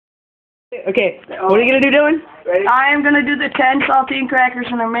Okay. What are you gonna do, Dylan? Ready? I am gonna do the 10 saltine crackers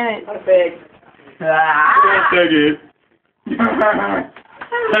in a minute. What a pig. Second.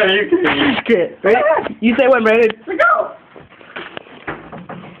 Okay. Ready? You say when, Brandon. Let's go!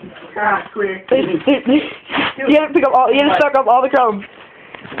 Ah, quick. You have to pick up all. You have to suck up all the crumbs.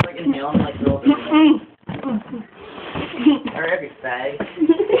 Just like inhaling like a little bit. Hurry up, you fag.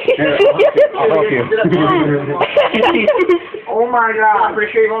 I'll help you. Oh my I'm god.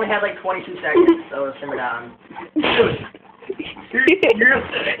 pretty sure you've only had like 22 seconds, so simmer down. Yes,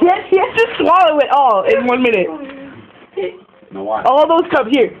 he has to swallow it all in 1 minute. No why? All those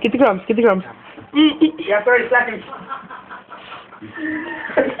crumbs. Here, get the crumbs. Get the crumbs. You got 30 seconds.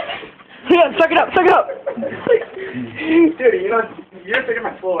 Yeah, suck it up. Suck it up. Dude, you're taking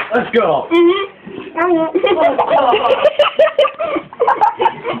my floor. Let's go.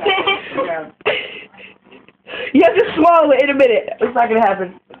 You have to swallow it in a minute. It's not gonna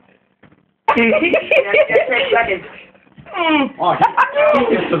happen. You got 10 seconds. Oh,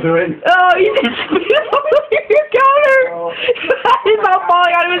 you have to do it. Oh, you just spit it all over your counter. It's all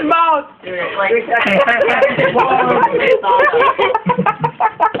falling out of his mouth. Dude, it's like 3 seconds.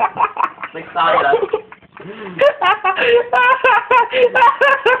 like sawdust.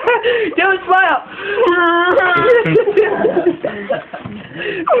 Dylan, smile.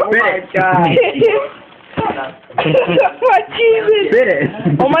 Oh my god. My Jesus. Spit it.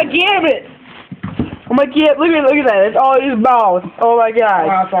 Oh my gambit. Oh my god, look at that. It's all in his mouth. Oh my god.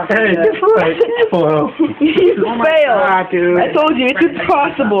 Hey, hello. You Oh failed. god, dude. I told you, it's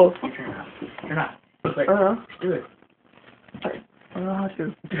impossible. You're not. Do it. I don't know how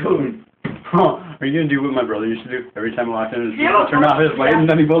to. Dude. Oh, are you gonna do what my brother used to do every time I walked in? Turn off his light and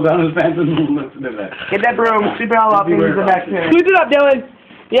then he pulls down his pants and listen to that. Get that broom, sweep it all up, and use it back to him. Sweep it up, Dylan.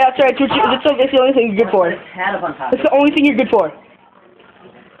 Yeah, that's right. That's the only thing you're good for. Hat up on top. That's the only thing you're good for.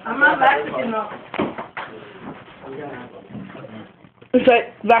 I'm not Mexican though. That's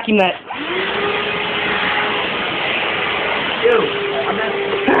right. Vacuum that. Ew.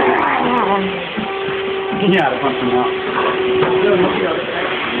 Yeah, to punch him out.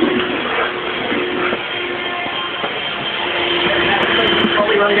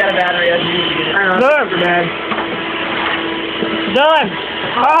 Only run out of battery. Done, man. Done.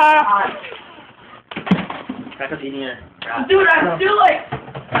 Back up in here. Dude, I feel like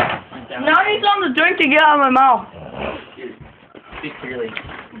now I need something to drink to get out of my mouth. Speak clearly.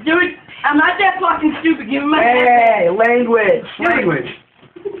 Dude, I'm not that fucking stupid. Give me my Hey, language. Language.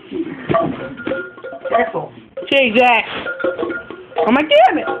 Careful. Okay, Zach. Oh my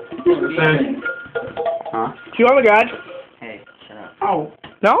damn it. Huh? You on the garage? Hey, shut up. Oh.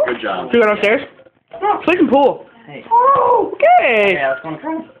 No? Good job. Should we go downstairs? No. Play some pool. Hey. Oh, okay. Yeah, let's go in the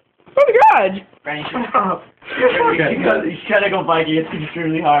car. Go to the garage. Brandy, Shut up. you gotta go Viking. It's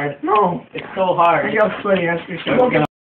really hard. No. It's so hard. I got sweaty. That's for sure.